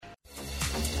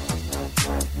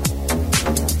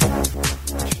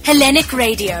Hellenic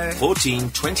Radio.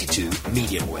 1422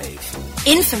 medium wave.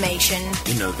 Information.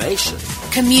 Innovation.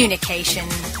 Communication.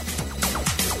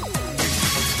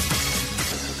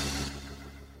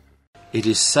 It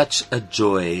is such a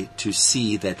joy to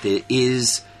see that there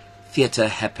is theatre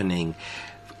happening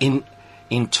in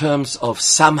terms of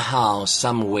somehow,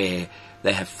 somewhere,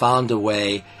 they have found a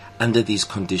way under these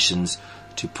conditions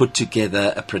to put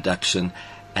together a production.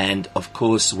 And of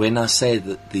course, when I say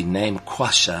the name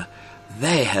Kwasha,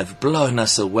 they have blown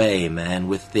us away, man,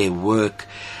 with their work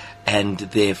and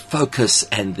their focus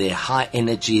and their high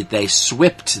energy. They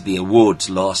swept the awards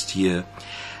last year.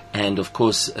 And of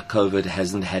course, COVID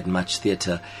hasn't had much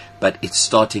theatre, but it's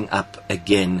starting up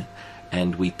again,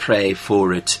 and we pray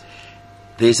for it.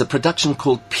 There's a production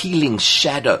called Peeling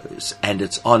Shadows, and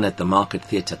it's on at the Market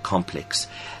Theatre Complex.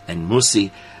 And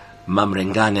Mosie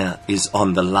Mamrengane is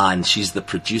on the line. She's the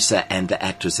producer and the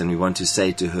actress, and we want to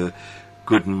say to her,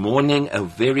 good morning, a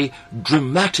very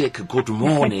dramatic good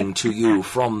morning to you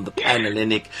from the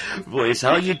Pan-Hellenic voice.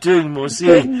 How are you doing, Mosie?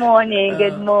 Good morning,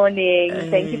 good morning. Hey.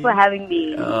 Thank you for having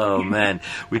me. Oh, man.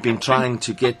 We've been trying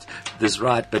to get this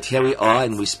right, but here we are,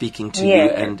 and we're speaking to you,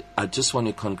 and I just want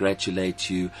to congratulate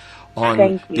you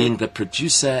on being the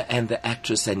producer and the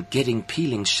actress and getting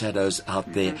Peeling Shadows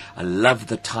out there. I love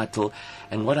the title.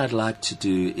 And what I'd like to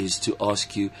do is to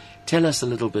ask you, tell us a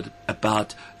little bit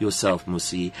about yourself,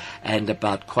 Mosie, and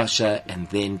about Kwasha and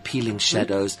then Peeling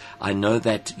Shadows. I know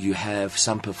that you have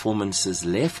some performances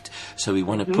left, so we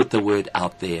want to put the word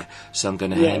out there. So I'm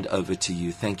going to hand over to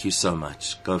you. Thank you so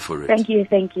much. Go for it. Thank you.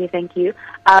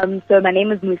 So my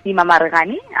name is Mosie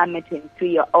Mamrengane. I'm a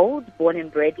 23-year-old, born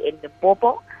and bred in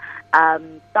Limpopo.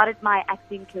 Started my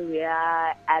acting career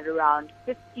at around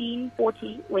 15,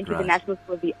 14, went to the National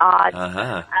School of the Arts,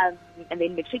 and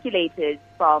then matriculated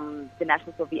from the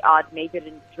National School of the Arts, majored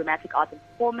in dramatic art and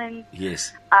performance.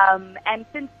 Yes. And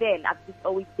since then, I've just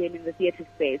always been in the theatre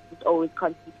space, just always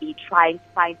constantly trying to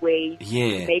find ways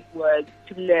to make work,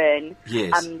 to learn.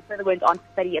 Yes. Further went on to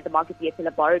study at the Market Theatre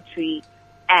Laboratory,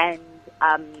 and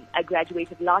I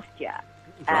graduated last year.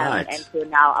 Right. And so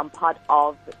now I'm part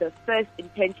of the first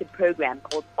internship program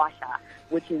called Kwasha,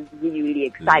 which is really, really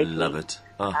exciting. Love it.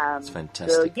 Oh, it's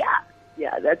fantastic.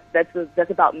 So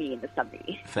that's about me in the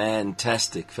summary.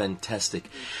 Fantastic.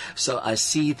 So I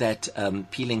see that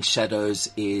Peeling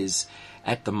Shadows is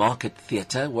at the Market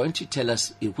Theatre. Won't you tell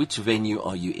us which venue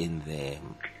are you in there,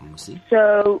 Mosie?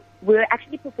 So we're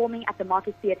actually performing at the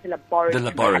Market Theatre Laboratory. The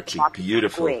laboratory,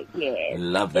 beautiful. Square, yes.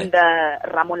 Love that. In the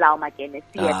Ramolao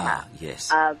Theatre. Yes.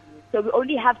 So we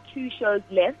only have 2 shows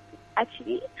left,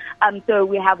 actually. So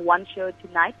we have one show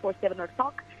tonight for 7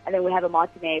 o'clock, and then we have a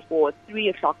matinee for 3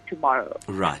 o'clock tomorrow.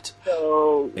 Right.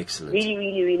 So excellent. Really,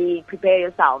 really, really prepare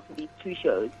yourself for these 2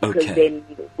 shows, because then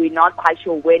we're not quite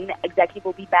sure when exactly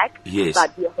we'll be back. Yes.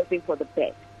 But we're hoping for the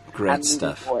best. Great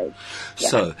stuff.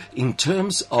 So, in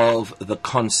terms of the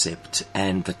concept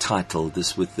and the title,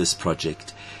 with this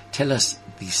project, tell us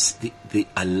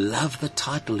I love the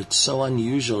title. It's so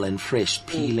unusual and fresh,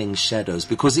 Peeling Shadows,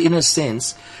 because in a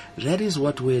sense, that is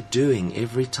what we're doing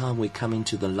every time we come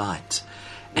into the light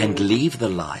and leave the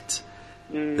light.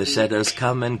 The shadows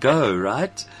come and go,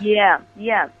 right? Yeah.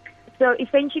 So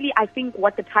essentially, I think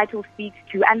what the title speaks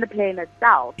to, and the play in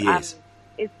itself,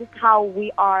 is just how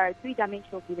we are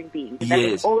 3-dimensional human beings.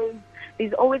 Yes.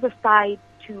 There's always a side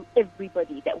to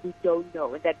everybody that we don't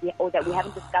know, that we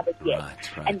haven't discovered yet.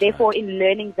 And therefore, in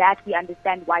learning that, we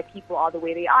understand why people are the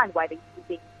way they are and why they do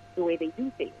things the way they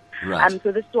do things. Right.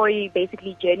 So the story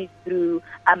basically journeys through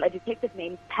a detective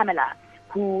named Pamela,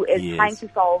 who is trying to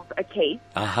solve a case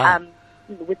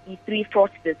with these 3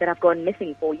 fraudsters that have gone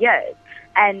missing for years.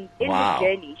 And in this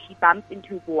journey, she bumps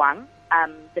into Buang,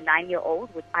 the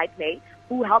 9-year-old, which I play,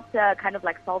 who helps her kind of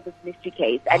like solve this mystery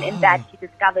case. And in that, she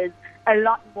discovers a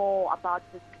lot more about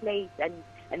this place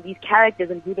and these characters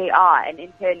and who they are, and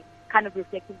in turn, kind of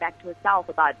reflecting back to herself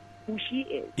about who she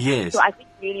is. Yes. So I think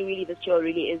really, really, the show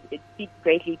really is, it speaks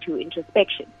greatly to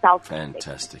introspection, self-reflection.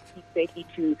 Fantastic. It speaks greatly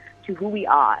to who we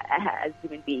are as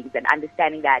human beings, and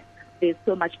understanding that there's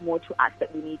so much more to us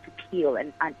that we need to peel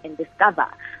and discover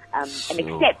and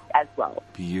accept as well.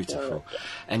 Beautiful. So,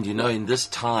 and in this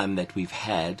time that we've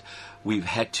had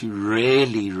to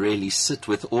really, really sit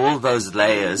with all those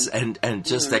layers and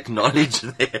just acknowledge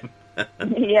them.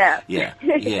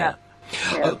 Yeah.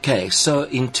 Okay, so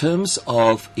in terms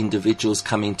of individuals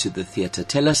coming to the theatre,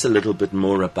 tell us a little bit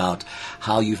more about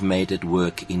how you've made it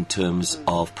work in terms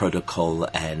of protocol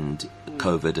and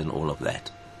COVID and all of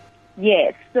that.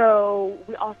 Yes, so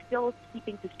we are still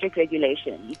keeping to strict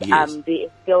regulations. Yes. There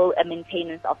is still a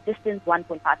maintenance of distance,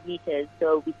 1.5 meters,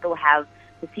 so we still have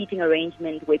the seating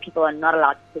arrangement where people are not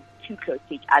allowed to sit too close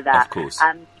to each other. Of course.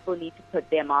 People need to put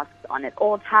their masks on at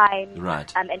all times.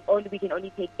 Right. And we can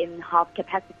only take in half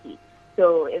capacity.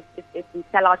 So if we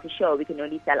sell out a show, we can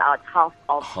only sell out half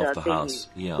of the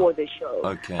venue for the show.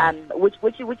 Okay. Which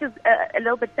is a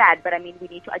little bit sad, but I mean, we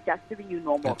need to adjust to the new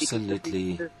normal.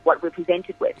 Absolutely. Because this is what we're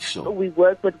presented with. Sure. So we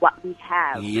work with what we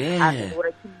have Yeah. in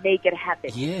order to make it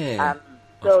happen. Yeah.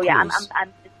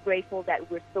 I'm just grateful that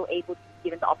we're still able to be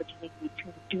given the opportunity to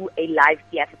do a live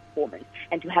theatre performance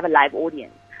and to have a live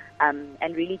audience.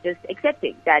 And really just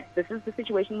accepting that this is the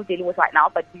situation we're dealing with right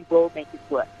now, but we will make it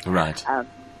work. Right.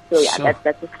 Sure.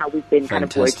 That's just how we've been Fantastic. kind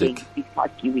of working these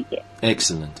past few weekends.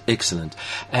 Excellent.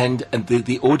 And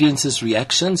the audience's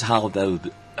reactions, how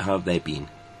have they been?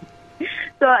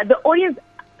 So the audience,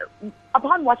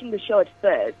 upon watching the show at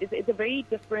first, it's a very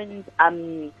different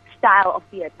style of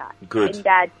theatre. Good. In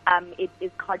that it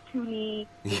is cartoony,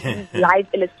 we use live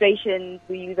illustrations,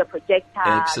 we use a projector,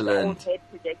 Excellent. the old head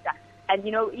projector. And,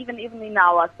 even in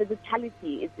our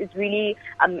physicality, it's really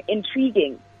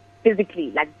intriguing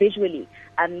physically, like visually.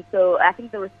 So I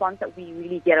think the response that we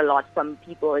really get a lot from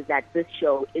people is that this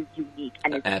show is unique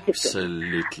and it's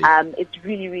Absolutely. different. It's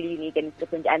really, really unique and it's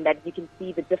different, and that you can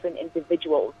see the different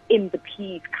individuals in the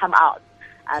piece come out.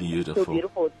 Beautiful. It's so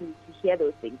beautiful to hear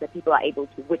those things, that people are able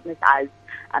to witness us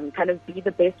kind of be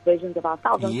the best versions of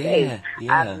ourselves on stage.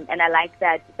 Yeah. And I like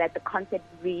that the concept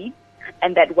reads,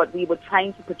 and that what we were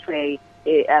trying to portray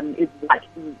is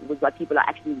what people are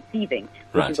actually receiving,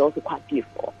 which is also quite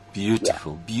beautiful.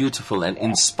 Beautiful and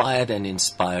inspired and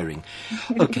inspiring.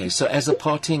 Okay, so as a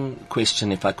parting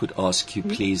question, if I could ask you,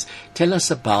 please, tell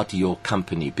us about your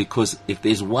company, because if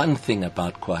there's one thing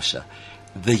about Kwasha,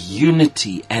 the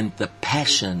unity and the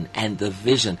passion and the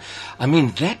vision, I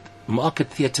mean, that Market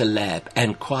Theatre Lab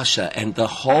and Kwasha and the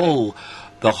whole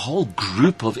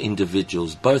group of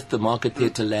individuals, both the Market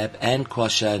Theatre Lab and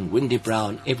Kwasha and Wendy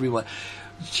Brown, everyone,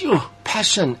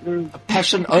 passion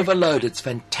overload. It's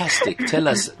fantastic. Tell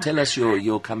us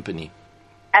your company.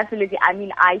 Absolutely. I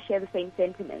mean, I share the same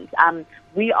sentiments.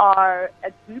 We are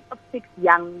a group of 6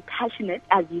 young, passionate,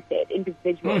 as you said,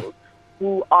 individuals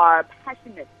who are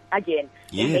passionate, again,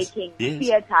 in making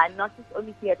theatre, and not just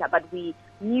only theatre, but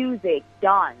music,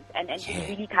 dance, and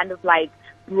really kind of like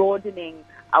broadening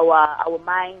our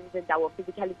minds and our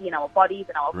physicality and our bodies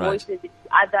and our voices into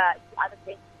other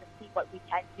things to see what we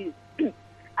can do.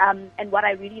 And what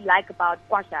I really like about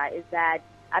Kwasha is that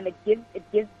it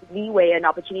gives leeway and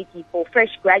opportunity for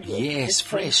fresh graduates. Yes,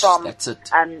 fresh. From, that's it.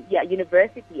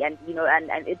 University, and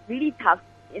it's really tough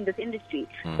in this industry.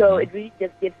 So it really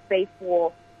just gives space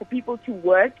for people to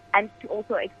work and to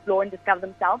also explore and discover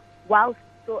themselves while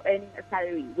still earning a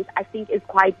salary, which I think is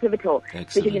quite pivotal,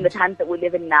 especially in the times that we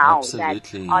live in now.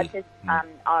 Absolutely. That artists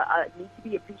need to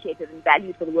be appreciated and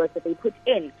valued for the work that they put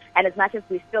in. And as much as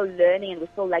we're still learning and we're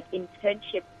still like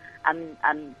internship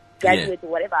graduates or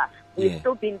whatever, we're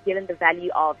still being given the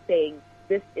value of saying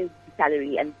this is the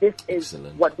salary and this is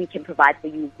what we can provide for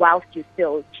you whilst you're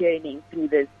still journeying through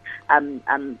this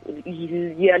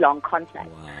year-long contract.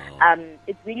 Wow.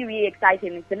 It's really, really exciting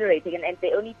and exhilarating, and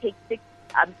they only take 6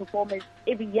 performers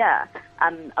every year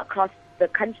across the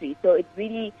country. So it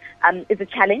really is a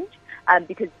challenge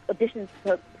because audition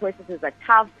processes are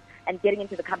tough and getting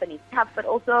into the company is tough. But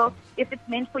also, if it's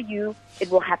meant for you,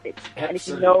 it will happen.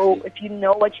 Absolutely. And if you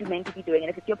know what you're meant to be doing, and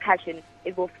if it's your passion,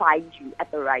 it will find you at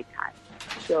the right time.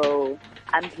 So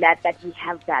I'm glad that we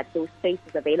have those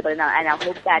spaces available, and I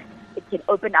hope that it can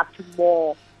open up to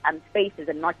more spaces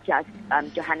and not just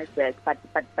Johannesburg, but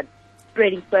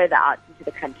spreading further out into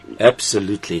the country.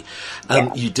 Absolutely.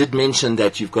 You did mention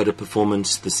that you've got a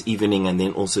performance this evening and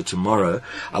then also tomorrow.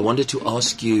 I wanted to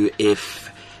ask you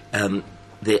if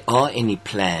there are any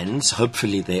plans,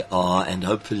 hopefully there are, and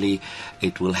hopefully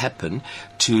it will happen,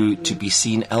 to be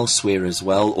seen elsewhere as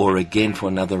well, or again for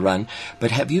another run.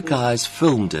 But have you guys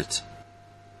filmed it?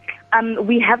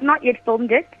 We have not yet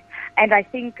filmed it. And I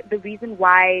think the reason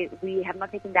why we have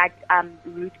not taken that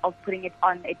route of putting it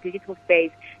on a digital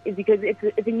space is because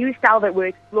it's a new style that we're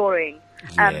exploring.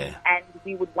 And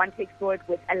we would want to explore it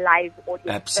with a live audience.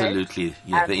 Absolutely.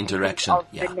 First, the interaction. Of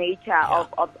the nature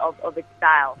of its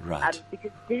style. Right.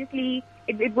 Because digitally,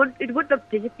 it would look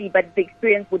digitally, but the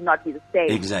experience would not be the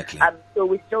same. Exactly. So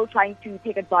we're still trying to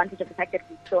take advantage of the fact that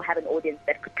we still have an audience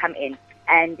that could come in.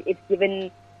 And if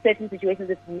given certain situations,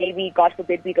 if maybe, God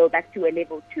forbid, we go back to a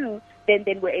level 2, then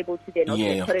we're able to then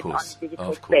also put it on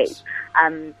digital space.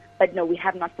 But no, we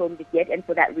have not filmed it yet, and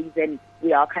for that reason,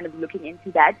 we are kind of looking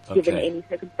into that, given any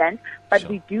circumstance. But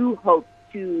we do hope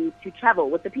to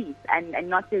travel with the piece, and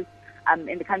not just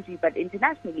in the country, but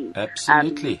internationally.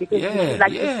 Absolutely. Because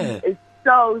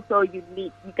so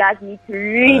unique. You guys need to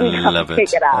really come and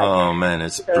check it out. Oh man,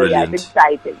 it's brilliant. Yeah, it's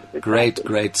exciting.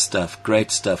 Great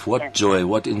stuff. What joy,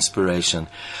 what inspiration.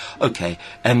 Okay,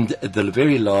 and the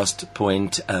very last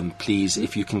point, please,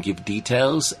 if you can give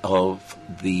details of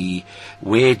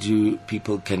where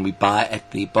can we buy at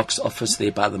the box office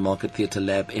there by the Market Theatre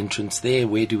Lab entrance there?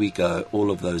 Where do we go? All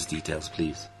of those details,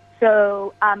 please.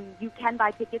 So you can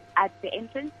buy tickets at the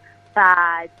entrance, but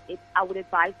I would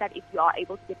advise that if you are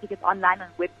able to get tickets online on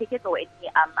web tickets or any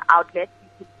outlet,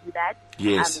 you can do that.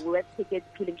 Yes. Web tickets,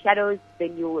 Peeling Shadows,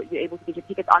 then you're able to get your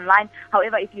tickets online.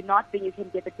 However, if you're not, then you can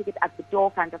get the tickets at the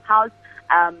door, front of house.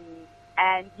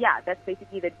 And yeah, that's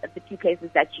basically the two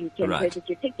places that you can purchase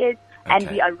your tickets. Okay.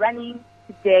 And we are running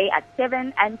today at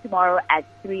 7 and tomorrow at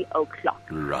 3 o'clock.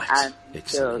 Right.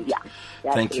 Excellent. So,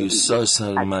 yeah, thank you so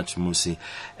much, Mosie.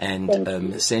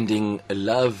 And sending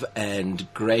love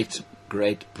and great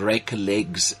break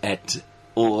legs at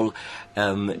all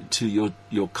to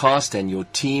your cast and your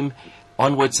team.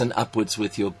 Onwards and upwards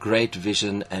with your great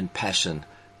vision and passion.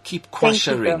 Keep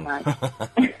Kwasha'ing.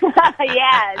 Thank you so much.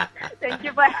 Yes. Thank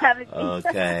you for having me.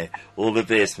 Okay. All the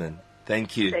best, man.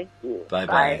 Thank you. Thank you.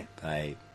 Bye-bye. Bye.